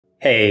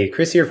Hey,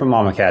 Chris here from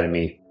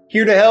LlamAcademy,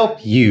 here to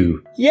help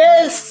you,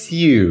 yes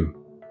you,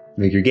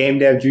 make your game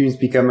dev dreams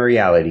become a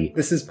reality.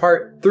 This is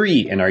part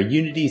 3 in our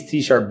Unity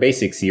C#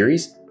 Basics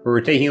series, where we're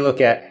taking a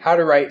look at how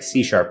to write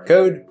C#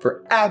 code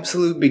for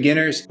absolute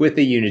beginners with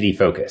a Unity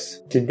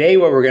focus. Today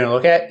what we're going to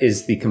look at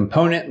is the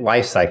Component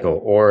Lifecycle,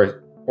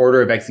 or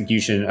order of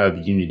execution of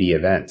Unity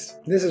events.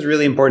 This is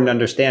really important to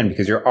understand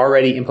because you're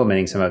already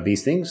implementing some of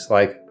these things,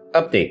 like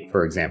update,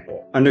 for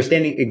example.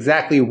 Understanding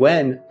exactly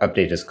when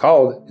update is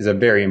called is a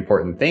very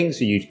important thing,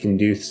 so you can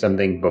do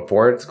something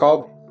before it's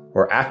called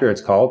or after it's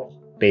called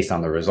based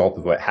on the result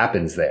of what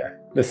happens there.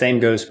 The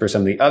same goes for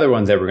some of the other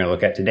ones that we're going to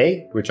look at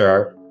today, which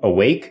are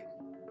awake,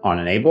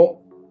 OnEnable,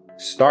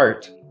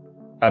 start,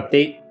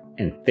 update,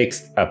 and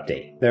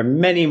FixedUpdate. There are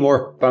many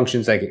more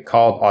functions that get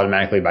called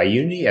automatically by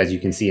Unity, as you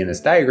can see in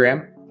this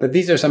diagram, but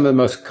these are some of the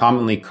most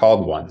commonly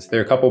called ones. There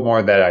are a couple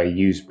more that I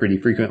use pretty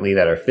frequently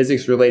that are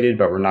physics related,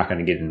 but we're not going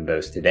to get into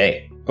those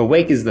today.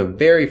 Awake is the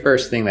very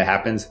first thing that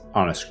happens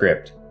on a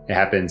script. It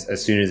happens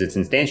as soon as it's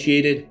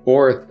instantiated,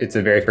 or it's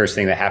the very first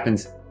thing that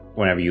happens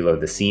whenever you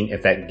load the scene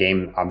if that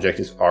game object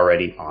is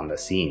already on the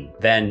scene.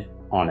 Then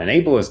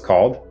OnEnable is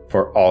called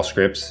for all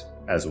scripts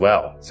as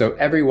well. So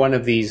every one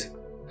of these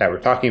that we're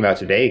talking about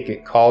today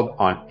get called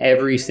on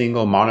every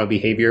single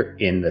MonoBehaviour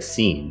in the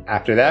scene.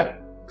 After that,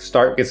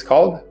 start gets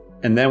called,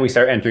 and then we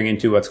start entering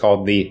into what's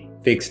called the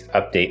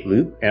FixedUpdate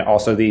loop and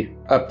also the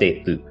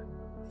update loop.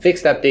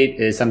 FixedUpdate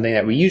is something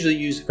that we usually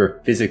use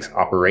for physics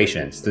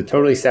operations. It's a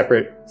totally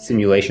separate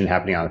simulation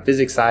happening on the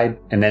physics side,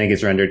 and then it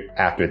gets rendered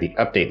after the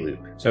update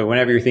loop. So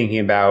whenever you're thinking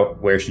about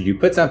where should you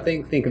put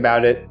something, think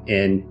about it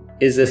in,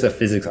 is this a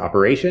physics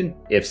operation?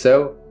 If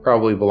so,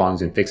 probably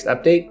belongs in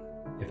FixedUpdate.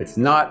 If it's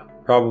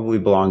not, probably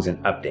belongs in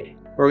update.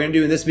 What we're going to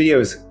do in this video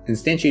is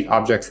instantiate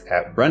objects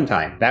at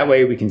runtime. That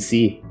way we can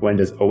see when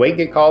does awake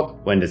get called,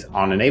 when does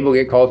OnEnable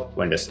get called,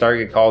 when does start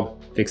get called,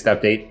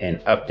 FixedUpdate, and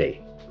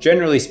update.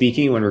 Generally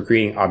speaking, when we're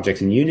creating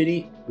objects in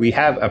Unity, we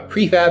have a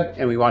prefab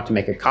and we want to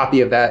make a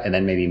copy of that and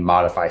then maybe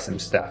modify some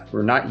stuff.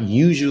 We're not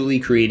usually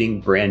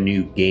creating brand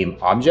new game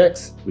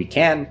objects. We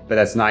can, but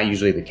that's not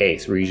usually the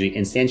case. We're usually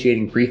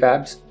instantiating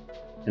prefabs.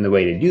 And the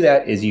way to do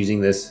that is using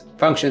this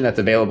function that's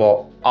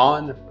available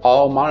on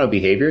all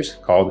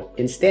MonoBehaviours called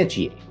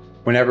Instantiate.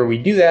 Whenever we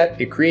do that,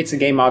 it creates a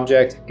game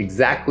object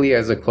exactly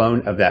as a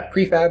clone of that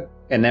prefab,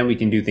 and then we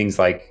can do things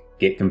like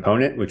get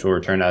component, which will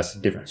return us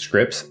different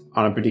scripts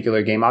on a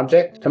particular game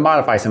object to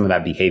modify some of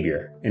that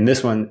behavior. In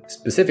this one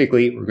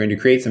specifically, we're going to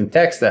create some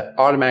text that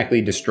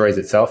automatically destroys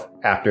itself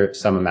after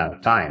some amount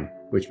of time,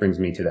 which brings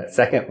me to that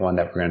second one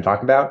that we're going to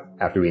talk about.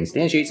 After we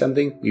instantiate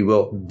something, we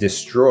will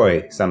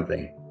destroy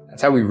something.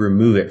 That's how we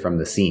remove it from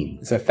the scene.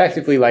 It's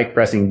effectively like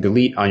pressing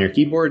delete on your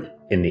keyboard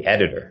in the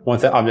editor.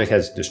 Once that object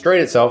has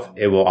destroyed itself,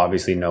 it will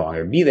obviously no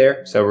longer be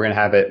there. So we're going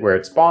to have it where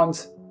it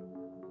spawns,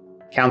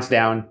 counts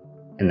down,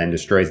 and then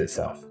destroys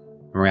itself.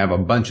 And we're going to have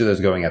a bunch of those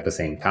going at the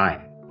same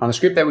time. On the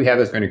script that we have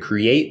that's going to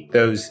create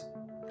those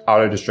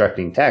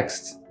auto-destructing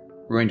texts,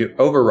 we're going to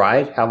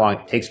override how long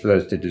it takes for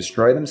those to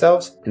destroy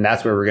themselves. And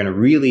that's where we're going to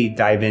really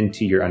dive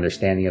into your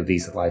understanding of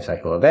these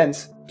lifecycle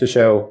events to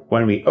show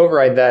when we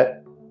override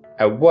that,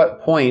 at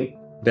what point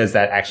does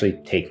that actually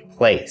take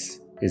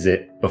place? Is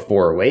it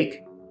before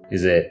awake?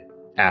 Is it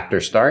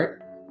after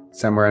start?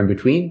 Somewhere in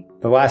between?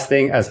 The last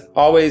thing, as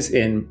always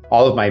in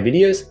all of my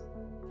videos,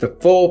 the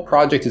full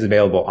project is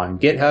available on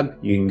GitHub.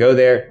 You can go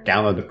there,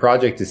 download the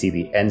project to see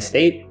the end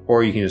state,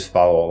 or you can just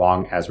follow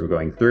along as we're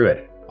going through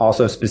it.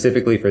 Also,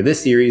 specifically for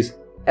this series,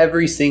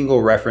 every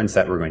single reference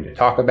that we're going to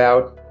talk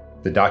about,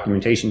 the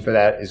documentation for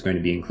that is going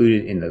to be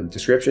included in the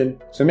description.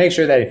 So make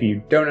sure that if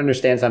you don't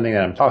understand something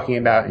that I'm talking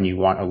about and you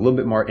want a little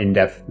bit more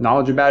in-depth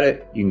knowledge about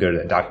it, you can go to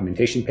the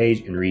documentation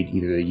page and read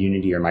either the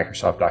Unity or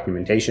Microsoft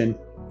documentation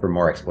for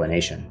more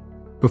explanation.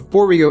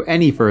 Before we go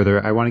any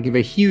further, I want to give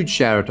a huge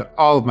shout out to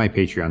all of my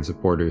Patreon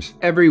supporters.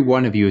 Every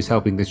one of you is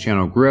helping this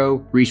channel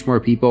grow, reach more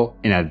people,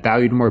 and add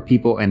value to more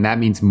people, and that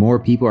means more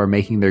people are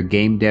making their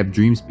game dev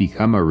dreams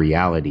become a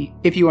reality.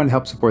 If you want to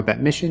help support that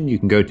mission, you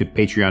can go to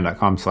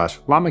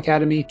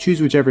patreon.com/LlamAcademy,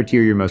 choose whichever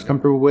tier you're most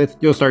comfortable with.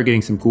 You'll start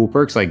getting some cool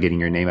perks like getting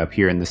your name up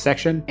here in this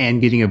section,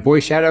 and getting a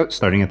voice shout out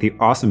starting at the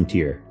awesome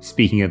tier.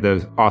 Speaking of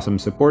those awesome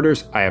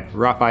supporters, I have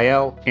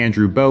Raphael,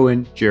 Andrew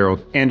Bowen,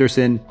 Gerald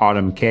Anderson,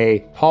 Autumn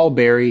K, Paul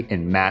Berry,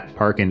 and Matt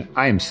Parkin.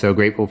 I am so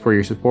grateful for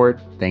your support.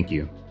 Thank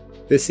you.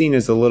 This scene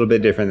is a little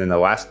bit different than the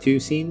last two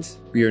scenes.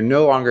 We are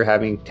no longer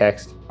having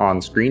text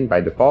on screen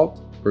by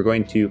default. We're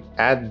going to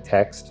add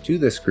text to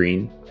the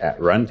screen at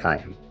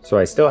runtime. So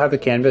I still have the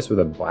canvas with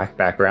a black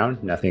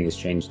background, nothing has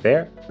changed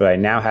there, but I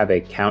now have a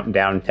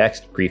countdown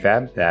text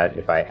prefab that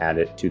if I add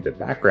it to the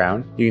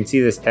background, you can see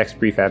this text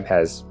prefab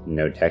has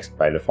no text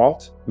by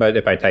default, but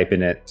if I type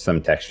in it, some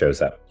text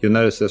shows up. You'll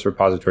notice this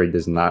repository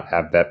does not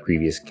have that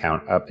previous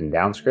count up and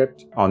down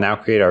script. I'll now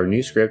create our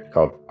new script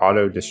called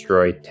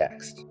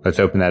AutoDestroyText. Let's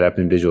open that up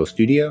in Visual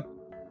Studio.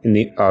 In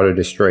the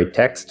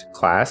AutoDestroyText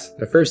class,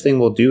 the first thing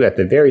we'll do at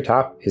the very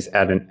top is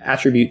add an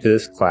attribute to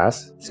this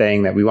class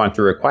saying that we want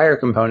to require a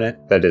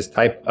component that is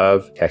type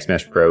of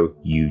TextMeshPro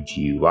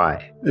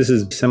UGUI. This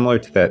is similar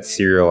to that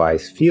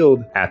serialized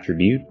field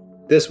attribute.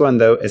 This one,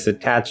 though, is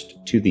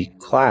attached to the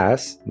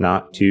class,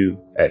 not to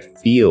a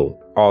field.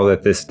 All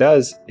that this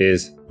does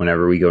is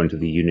whenever we go into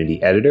the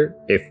Unity editor,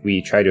 if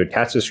we try to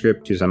attach the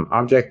script to some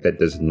object that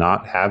does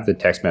not have the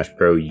TextMeshPro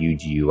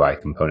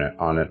UGUI component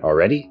on it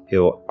already, it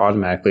will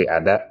automatically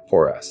add that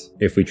for us.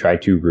 If we try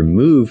to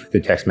remove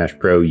the TextMeshPro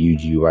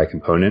UGUI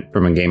component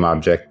from a game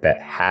object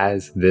that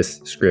has this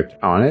script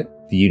on it,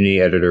 the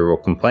Unity editor will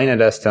complain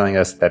at us telling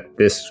us that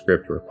this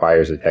script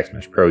requires a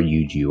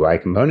TextMeshPro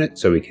UGUI component,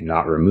 so we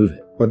cannot remove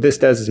it. What this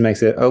does is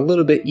makes it a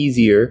little bit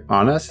easier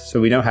on us, so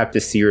we don't have to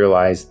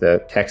serialize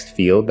the text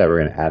field that we're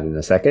going to add in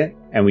a second,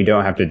 and we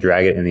don't have to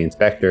drag it in the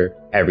inspector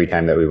every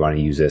time that we want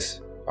to use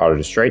this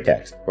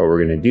AutoDestroyText. What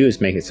we're going to do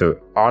is make it so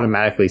it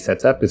automatically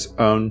sets up its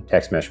own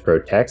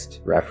TextMeshPro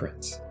text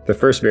reference. The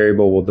first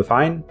variable we'll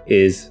define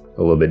is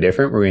a little bit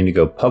different. We're going to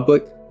go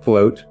public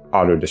float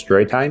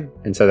AutoDestroyTime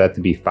and set that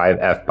to be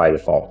 5f by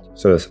default.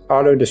 So this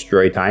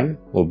AutoDestroyTime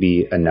will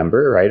be a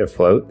number, right, a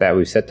float that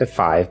we've set to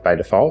 5 by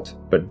default,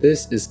 but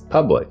this is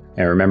public.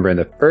 And remember in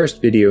the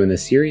first video in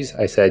this series,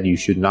 I said you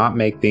should not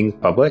make things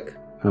public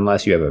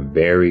unless you have a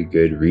very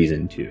good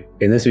reason to.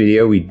 In this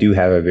video, we do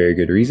have a very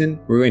good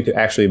reason. We're going to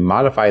actually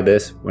modify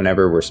this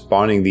whenever we're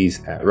spawning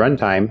these at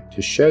runtime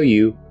to show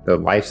you the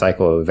life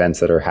cycle of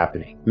events that are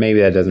happening. Maybe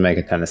that doesn't make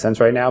a ton of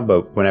sense right now,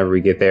 but whenever we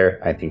get there,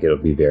 I think it'll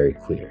be very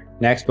clear.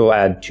 Next, we'll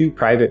add two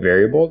private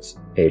variables,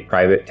 a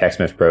private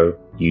TextMeshPro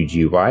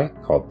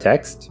UGUI called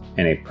text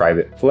and a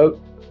private float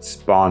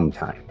spawn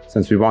time.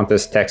 Since we want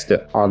this text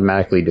to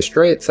automatically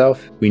destroy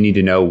itself, we need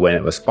to know when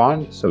it was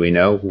spawned so we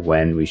know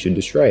when we should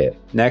destroy it.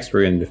 Next,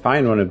 we're going to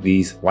define one of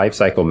these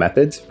lifecycle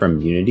methods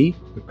from Unity,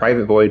 the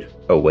private void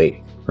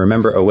await.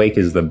 Remember, await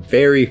is the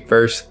very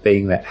first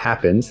thing that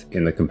happens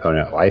in the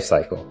component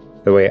lifecycle.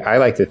 The way I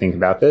like to think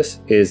about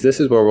this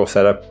is where we'll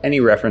set up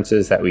any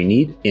references that we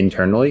need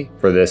internally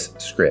for this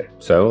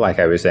script. So like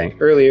I was saying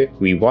earlier,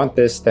 we want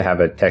this to have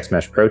a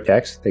TextMeshPro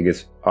text that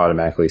gets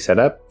automatically set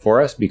up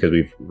for us because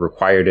we've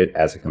required it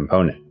as a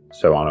component.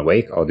 So on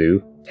awake, I'll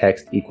do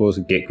text equals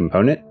get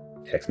component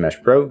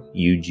TextMeshPro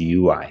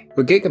UGUI.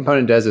 What get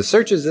component does is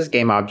searches this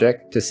game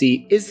object to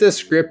see is this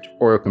script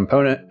or a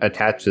component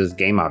attached to this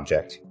game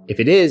object.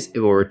 If it is, it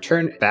will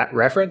return that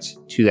reference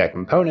to that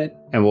component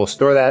and we'll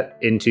store that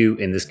into,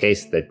 in this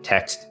case, the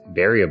text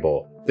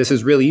variable. This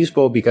is really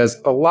useful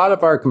because a lot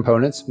of our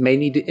components may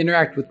need to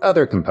interact with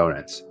other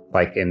components.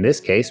 Like in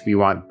this case, we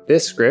want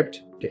this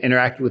script to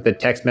interact with the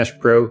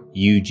TextMeshPro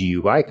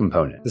UGUI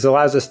component. This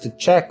allows us to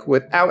check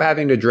without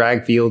having to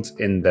drag fields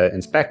in the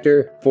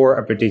inspector for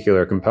a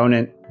particular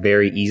component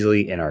very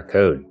easily in our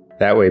code.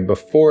 That way,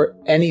 before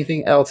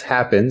anything else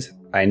happens,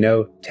 I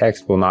know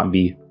text will not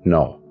be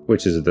null,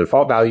 which is a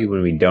default value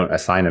when we don't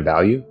assign a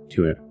value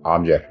to an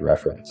object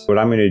reference. What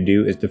I'm going to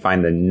do is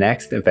define the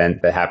next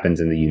event that happens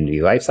in the Unity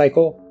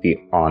lifecycle, the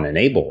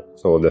OnEnable.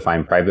 So we'll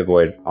define private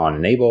void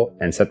OnEnable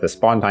and set the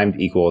spawn time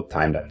to equal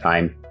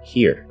time.time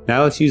here.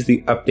 Now let's use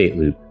the update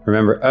loop.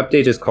 Remember,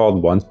 update is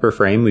called once per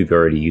frame. We've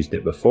already used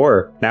it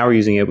before. Now we're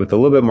using it with a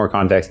little bit more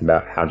context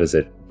about how does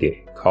it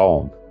get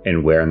called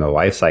and where in the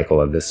lifecycle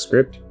of this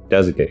script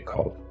does it get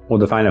called. We'll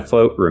define a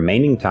float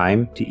remaining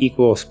time to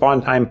equal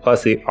spawn time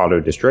plus the auto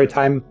destroy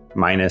time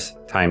minus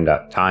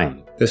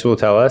time.time. This will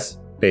tell us,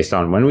 based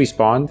on when we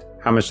spawned,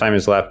 how much time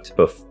is left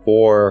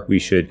before we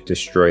should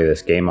destroy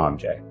this game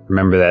object.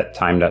 Remember that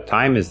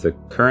time.time is the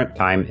current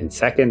time in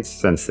seconds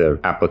since the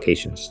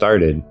application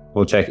started.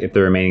 We'll check if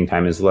the remaining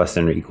time is less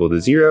than or equal to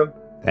 0.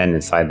 Then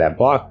inside that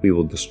block, we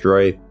will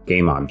destroy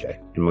game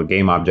object. And what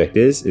game object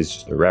is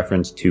just a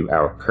reference to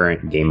our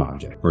current game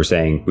object. We're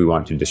saying we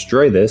want to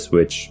destroy this,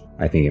 which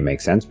I think it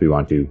makes sense. We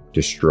want to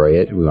destroy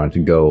it. We want it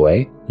to go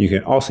away. You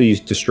can also use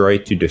destroy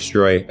to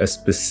destroy a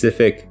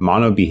specific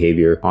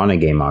MonoBehaviour on a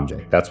game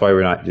object. That's why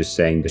we're not just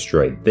saying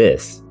destroy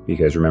this,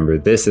 because remember,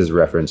 this is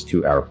reference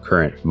to our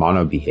current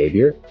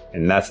MonoBehaviour,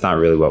 and that's not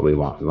really what we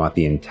want. We want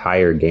the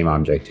entire game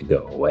object to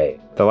go away.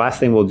 The last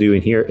thing we'll do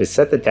in here is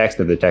set the text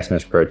of the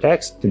TextMeshPro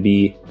text to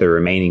be the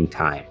remaining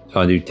time. So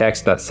I'll do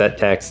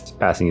text.setText,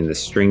 passing in the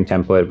string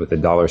template with a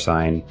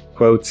 $,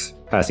 quotes,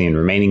 passing in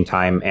remaining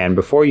time. And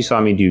before you saw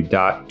me do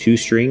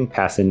 .toString,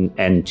 pass in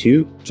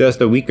N2,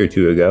 just a week or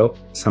two ago,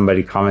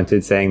 somebody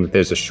commented saying that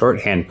there's a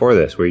shorthand for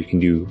this where you can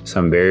do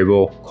some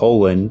variable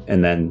colon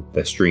and then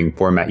the string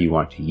format you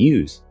want to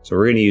use. So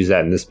we're going to use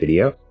that in this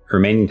video.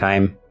 Remaining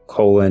time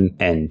colon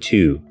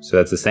N2. So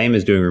that's the same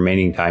as doing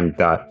remaining time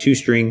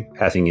 .toString,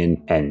 passing in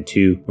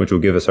N2, which will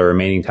give us our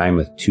remaining time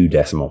with 2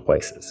 decimal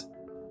places.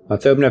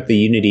 Let's open up the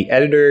Unity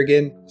editor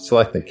again,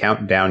 select the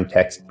countdown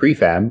text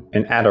prefab,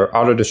 and add our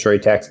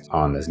AutoDestroyText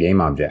on this game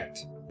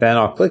object. Then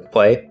I'll click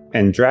play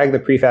and drag the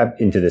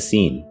prefab into the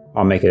scene.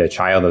 I'll make it a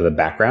child of the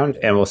background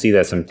and we'll see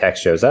that some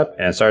text shows up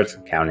and it starts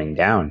counting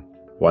down.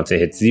 Once it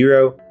hits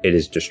 0, it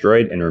is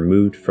destroyed and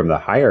removed from the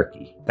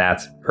hierarchy.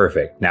 That's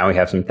perfect. Now we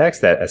have some text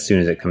that as soon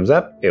as it comes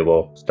up, it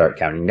will start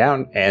counting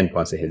down, and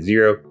once it hits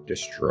 0,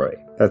 destroy.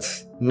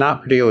 That's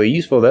not particularly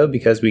useful though,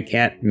 because we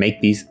can't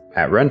make these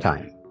at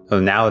runtime.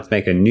 So now let's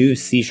make a new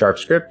C#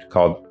 script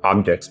called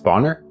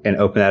ObjectSpawner and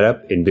open that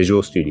up in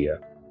Visual Studio.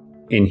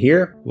 In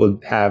here, we'll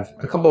have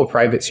a couple of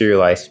private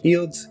serialized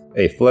fields,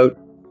 a float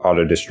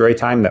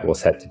AutoDestroyTime that will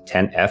set to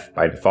 10f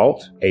by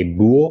default, a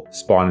bool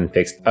spawn and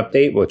fixed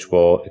update, which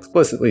will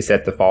explicitly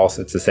set to false.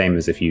 It's the same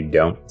as if you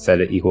don't set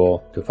it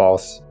equal to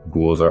false.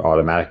 Bools are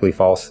automatically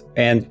false,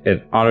 and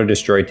an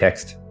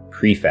AutoDestroyText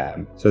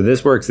prefab. So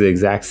this works the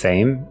exact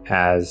same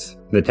as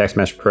the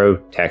TextMesh Pro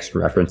text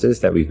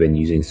references that we've been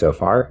using so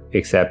far,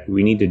 except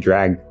we need to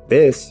drag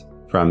this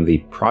from the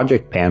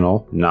project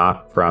panel,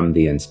 not from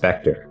the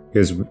inspector,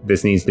 because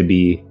this needs to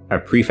be a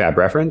prefab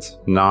reference,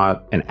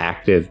 not an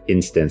active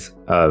instance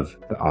of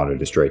the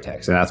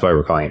AutoDestroyText. And that's why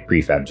we're calling it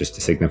prefab, just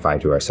to signify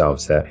to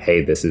ourselves that,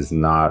 hey, this is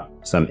not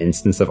some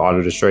instance of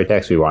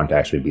AutoDestroyText. We want it to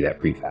actually be that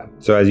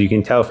prefab. So as you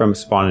can tell from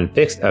spawn and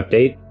fixed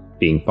update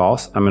being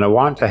false, I'm going to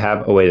want to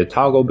have a way to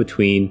toggle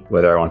between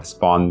whether I want to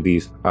spawn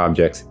these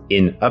objects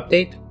in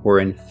update or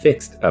in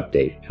fixed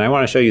update. And I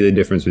want to show you the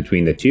difference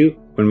between the two.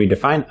 When we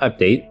define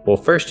update, we'll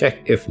first check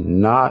if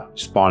not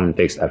spawn and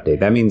fixed update.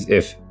 That means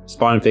if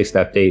spawn and fixed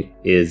update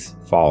is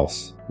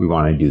false, we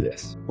want to do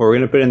this. What we're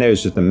going to put in there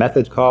is just a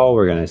method call.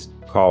 We're going to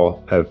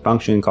call a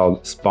function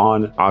called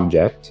spawn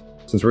object.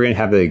 Since we're going to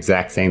have the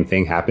exact same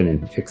thing happen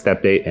in fixed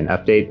update and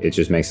update, it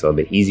just makes it a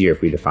little bit easier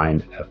if we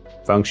define a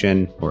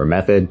function or a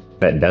method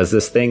that does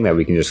this thing that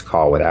we can just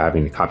call without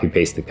having to copy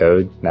paste the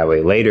code. That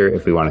way later,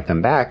 if we want to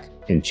come back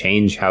and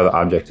change how the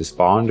object is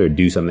spawned or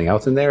do something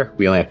else in there,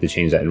 we only have to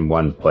change that in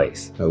one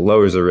place. It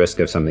lowers the risk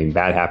of something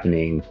bad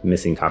happening,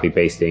 missing copy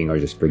pasting, or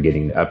just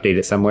forgetting to update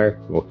it somewhere.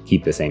 We'll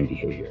keep the same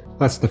behavior.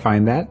 Let's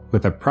define that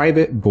with a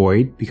private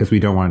void, because we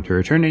don't want it to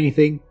return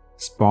anything,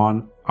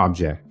 spawn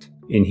object.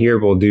 In here,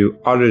 we'll do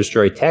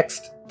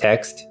AutoDestroyText,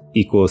 text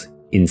equals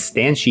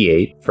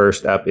instantiate.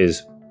 First up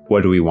is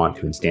what do we want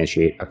to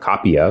instantiate a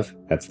copy of?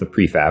 That's the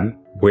prefab.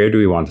 Where do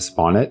we want to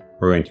spawn it?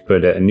 We're going to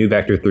put a new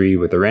vector3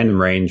 with a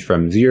random range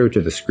from 0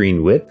 to the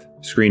screen width.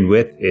 Screen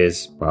width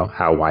is, well,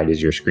 how wide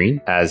is your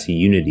screen as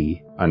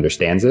Unity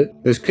understands it.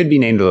 This could be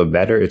named a little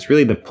better. It's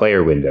really the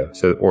player window,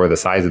 or the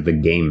size of the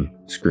game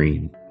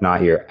screen,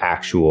 not your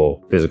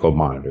actual physical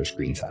monitor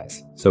screen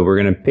size. So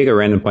we're going to pick a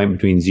random point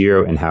between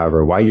 0 and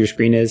however wide your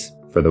screen is.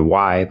 For the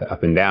Y, the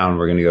up and down,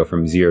 we're going to go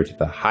from 0 to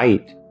the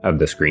height of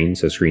the screen,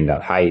 so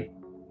screen.height.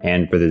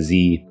 And for the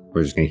Z,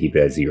 we're just going to keep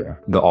it at 0.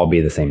 They'll all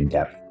be the same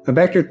depth. A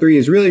vector3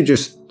 is really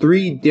just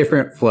 3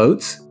 different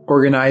floats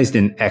organized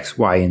in X,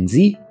 Y, and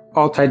Z,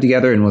 all tied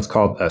together in what's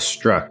called a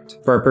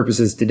struct. For our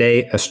purposes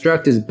today, a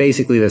struct is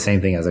basically the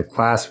same thing as a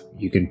class.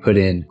 You can put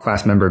in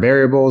class member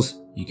variables,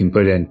 you can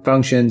put in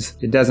functions.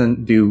 It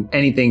doesn't do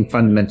anything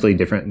fundamentally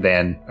different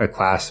than a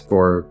class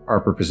for our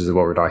purposes of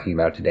what we're talking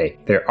about today.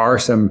 There are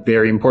some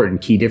very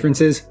important key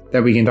differences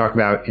that we can talk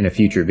about in a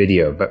future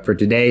video, but for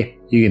today,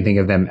 you can think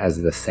of them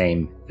as the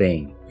same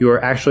thing. You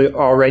are actually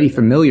already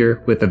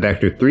familiar with the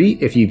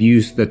vector3 if you've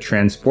used the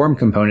transform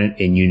component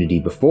in Unity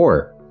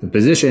before. The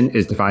position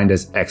is defined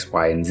as X,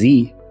 Y, and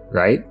Z,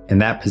 right? And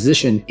that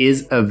position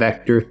is a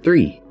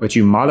vector3. What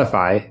you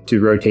modify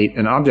to rotate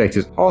an object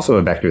is also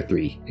a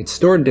vector3. It's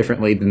stored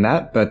differently than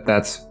that, but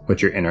that's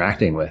what you're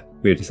interacting with.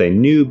 We have to say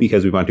new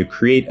because we want to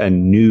create a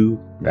new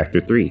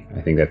vector3.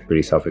 I think that's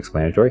pretty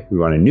self-explanatory. We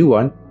want a new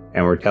one,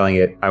 and we're telling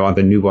it, I want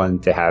the new one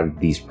to have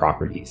these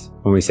properties.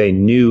 When we say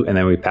new and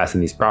then we pass in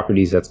these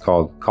properties, that's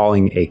called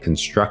calling a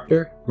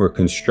constructor. We're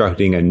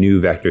constructing a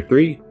new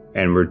vector3,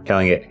 and we're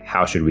telling it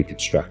how should we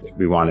construct it.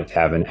 We want it to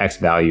have an X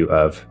value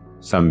of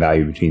some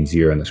value between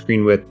 0 and the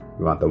screen width.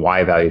 We want the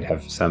Y value to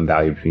have some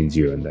value between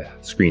 0 and the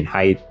screen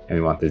height, and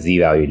we want the Z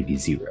value to be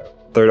 0.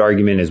 Third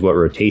argument is what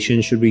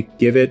rotation should we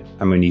give it.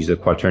 I'm going to use the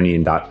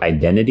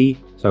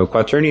quaternion.identity. So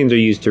quaternions are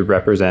used to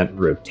represent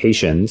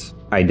rotations.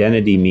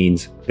 Identity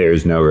means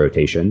there's no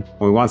rotation.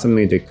 When we want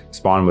something to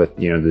spawn with,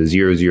 the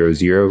 0, 0,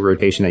 0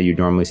 rotation that you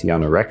normally see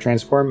on a rect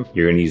transform,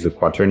 you're going to use the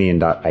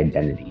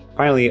quaternion.identity.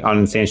 Finally,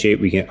 on Instantiate,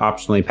 we can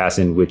optionally pass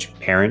in which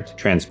parent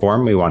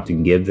transform we want to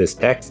give this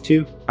text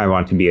to. I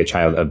want to be a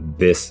child of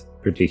this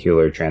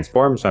particular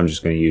transform, so I'm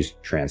just going to use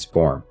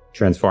transform.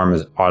 Transform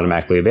is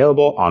automatically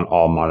available on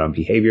all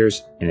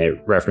MonoBehaviors, and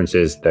it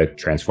references the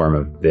transform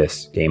of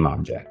this game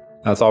object.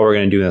 That's all we're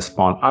going to do in the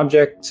spawn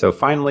object. So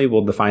finally,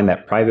 we'll define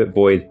that private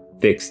void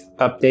fixed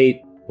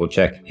update. We'll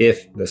check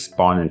if the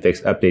spawn and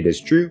fixed update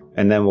is true,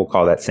 and then we'll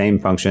call that same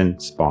function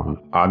spawn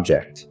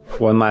object.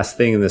 One last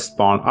thing in the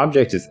spawn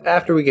object is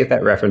after we get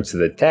that reference to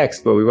the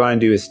text, what we want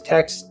to do is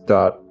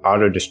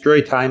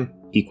text.AutoDestroyTime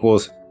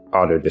equals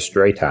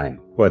AutoDestroyTime.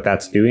 What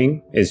that's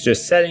doing is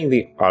just setting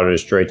the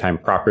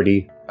AutoDestroyTime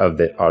property of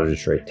the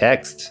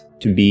AutoDestroyText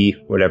to be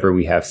whatever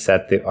we have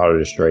set the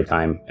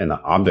AutoDestroyTime in the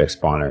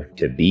ObjectSpawner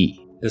to be.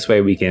 This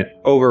way we can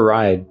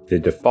override the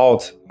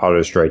default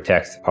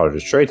AutoDestroyText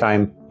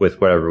AutoDestroyTime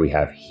with whatever we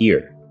have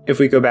here. If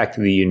we go back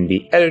to the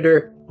Unity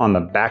editor, On the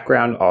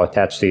background, I'll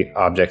attach the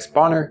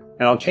ObjectSpawner,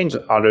 and I'll change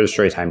the auto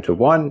destroy time to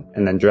 1,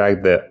 and then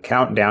drag the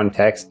countdown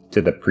text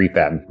to the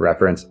prefab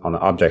reference on the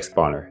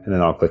ObjectSpawner, and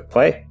then I'll click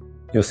play.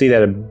 You'll see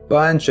that a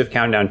bunch of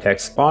countdown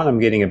text spawn. I'm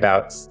getting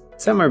about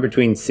somewhere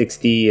between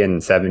 60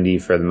 and 70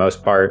 for the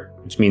most part,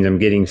 which means I'm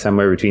getting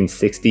somewhere between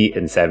 60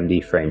 and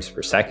 70 frames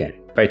per second.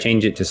 If I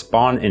change it to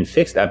spawn in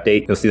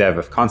FixedUpdate, you'll see that I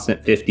have a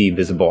constant 50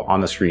 visible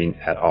on the screen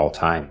at all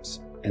times.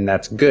 And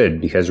that's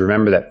good, because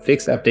remember that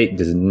FixedUpdate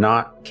does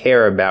not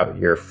care about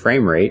your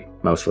frame rate,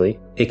 mostly.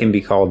 It can be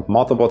called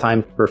multiple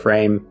times per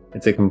frame.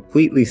 It's a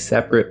completely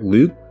separate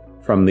loop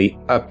from the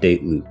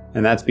update loop.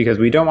 And that's because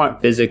we don't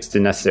want physics to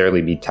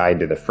necessarily be tied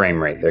to the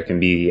frame rate. There can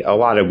be a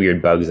lot of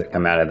weird bugs that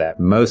come out of that.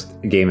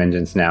 Most game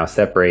engines now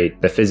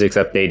separate the physics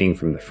updating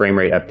from the frame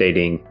rate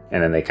updating,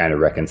 and then they kind of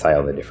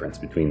reconcile the difference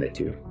between the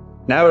two.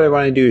 Now what I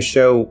want to do is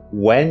show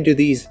when do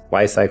these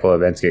lifecycle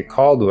events get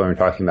called when we're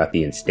talking about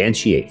the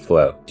instantiate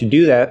flow. To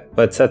do that,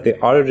 let's set the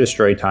auto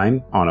destroy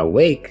time on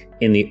awake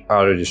in the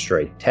auto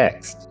destroy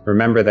text.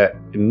 Remember that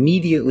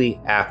immediately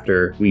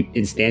after we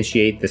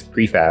instantiate this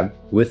prefab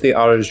with the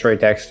auto destroy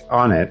text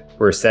on it,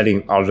 we're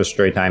setting auto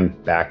destroy time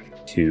back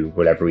to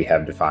whatever we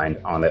have defined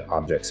on the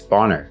object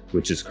spawner,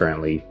 which is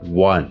currently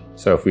 1.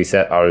 So if we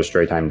set auto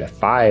destroy time to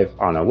 5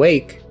 on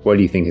awake, what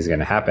do you think is going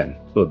to happen?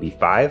 Will it be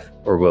 5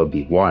 or will it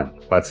be 1?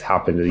 Let's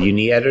hop into the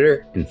Unity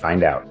editor and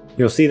find out.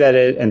 You'll see that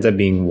it ends up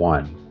being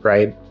 1,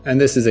 right? And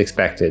this is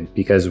expected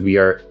because we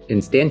are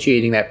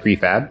instantiating that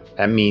prefab.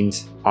 That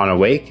means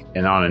onAwake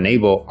and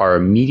onEnable are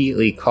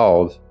immediately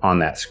called on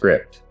that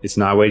script. It's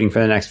not waiting for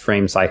the next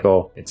frame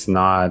cycle. It's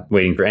not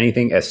waiting for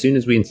anything. As soon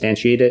as we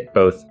instantiate it,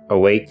 both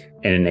awake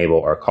and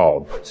enable are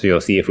called. So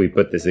you'll see if we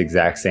put this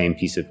exact same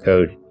piece of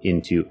code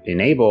into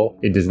enable,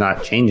 it does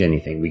not change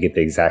anything. We get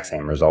the exact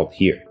same result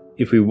here.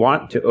 If we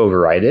want to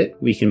override it,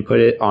 we can put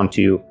it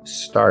onto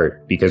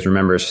start, because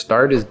remember,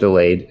 start is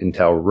delayed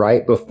until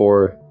right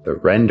before the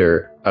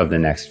render of the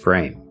next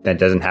frame. That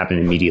doesn't happen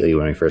immediately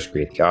when we first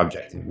create the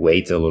object. It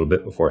waits a little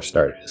bit before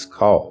start is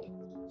called.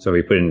 So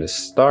we put into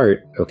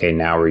start, okay,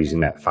 now we're using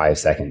that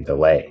 5-second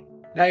delay.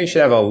 Now you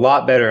should have a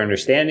lot better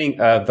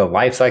understanding of the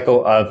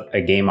lifecycle of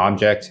a game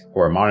object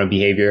or a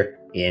MonoBehaviour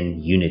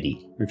in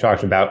Unity. We've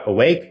talked about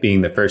awake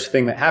being the first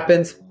thing that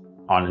happens,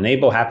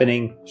 onEnable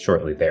happening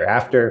shortly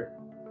thereafter,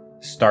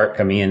 start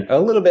coming in a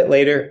little bit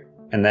later,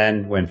 and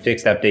then when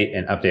FixedUpdate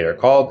and update are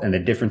called, and the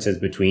differences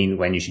between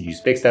when you should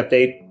use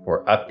FixedUpdate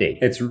or update.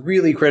 It's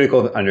really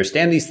critical to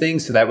understand these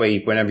things so that way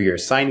whenever you're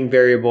assigning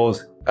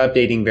variables,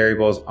 updating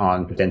variables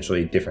on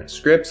potentially different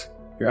scripts,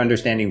 you're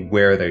understanding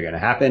where they're going to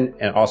happen,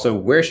 and also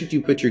where should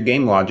you put your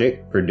game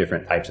logic for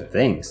different types of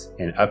things,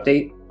 in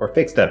update or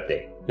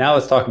FixedUpdate. Now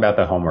let's talk about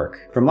the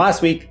homework. From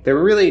last week, there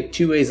were really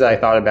 2 ways that I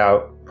thought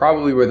about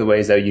probably were the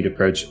ways that you'd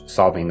approach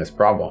solving this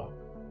problem.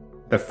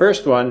 The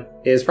first one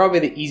is probably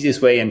the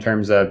easiest way in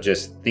terms of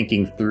just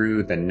thinking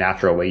through the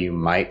natural way you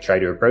might try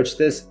to approach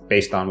this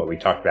based on what we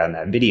talked about in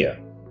that video.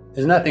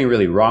 There's nothing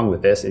really wrong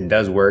with this. It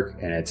does work,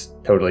 and it's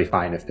totally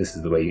fine if this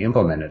is the way you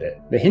implemented it.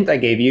 The hint I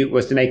gave you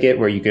was to make it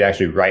where you could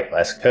actually write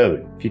less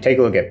code. If you take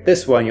a look at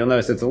this one, you'll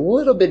notice it's a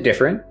little bit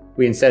different.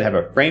 We instead have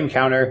a frame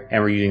counter,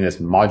 and we're using this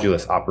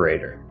modulus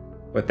operator.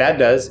 What that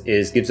does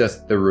is gives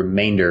us the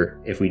remainder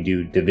if we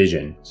do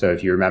division. So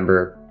if you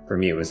remember, for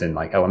me, it was in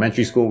like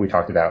elementary school, we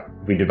talked about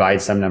if we divide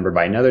some number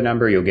by another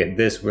number, you'll get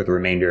this with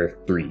remainder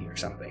 3 or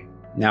something.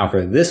 Now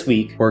for this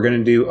week, we're going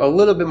to do a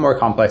little bit more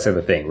complex of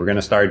a thing. We're going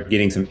to start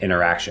getting some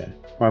interaction.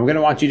 What I'm going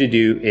to want you to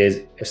do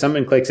is if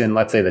someone clicks in,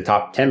 let's say the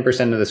top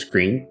 10% of the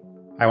screen,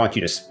 I want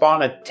you to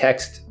spawn a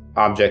text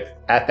object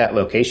at that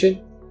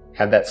location,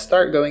 have that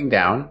start going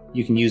down.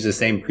 You can use the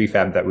same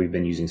prefab that we've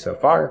been using so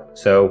far.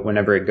 So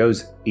whenever it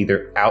goes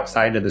either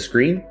outside of the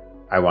screen,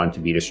 I want it to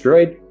be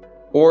destroyed,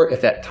 or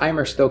if that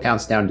timer still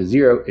counts down to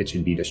 0, it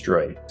should be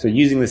destroyed. So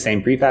using the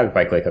same prefab, if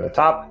I click at the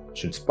top, it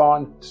should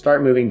spawn,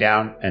 start moving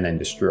down, and then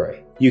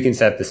destroy. You can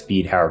set the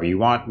speed however you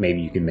want.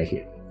 Maybe you can make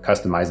it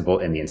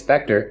customizable in the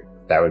inspector.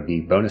 That would be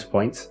bonus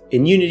points.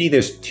 In Unity,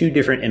 there's 2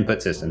 different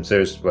input systems.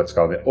 There's what's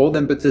called the old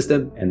input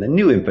system and the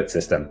new input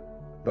system.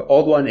 The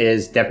old one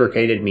is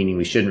deprecated, meaning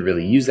we shouldn't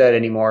really use that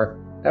anymore.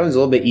 That one's a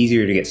little bit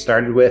easier to get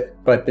started with,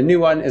 but the new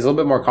one is a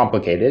little bit more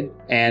complicated.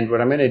 And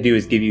what I'm going to do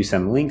is give you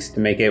some links to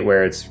make it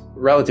where it's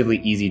relatively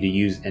easy to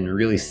use and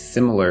really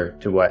similar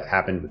to what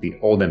happened with the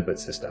old input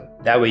system.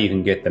 That way you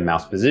can get the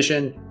mouse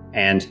position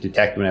and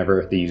detect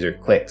whenever the user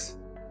clicks.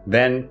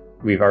 Then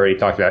we've already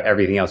talked about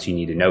everything else you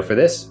need to know for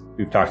this.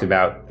 We've talked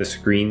about the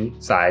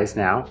screen size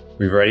now.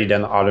 We've already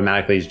done the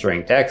automatically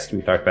destroying text.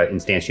 We've talked about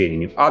instantiating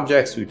new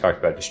objects. We've talked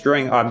about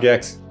destroying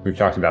objects. We've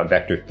talked about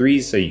vector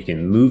 3s, so you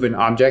can move an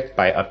object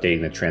by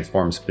updating the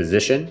transform's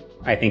position.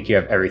 I think you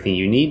have everything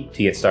you need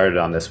to get started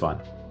on this one.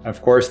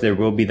 Of course, there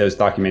will be those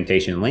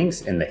documentation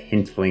links and the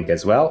hint link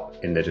as well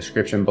in the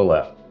description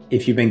below.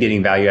 If you've been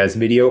getting value out of this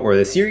video or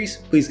this series,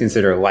 please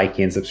consider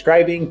liking and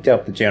subscribing to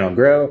help the channel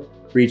grow,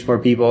 reach more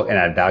people, and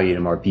add value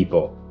to more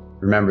people.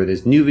 Remember,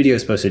 there's new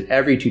videos posted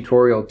every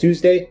Tutorial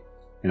Tuesday,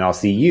 and I'll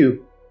see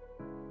you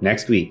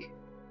next week.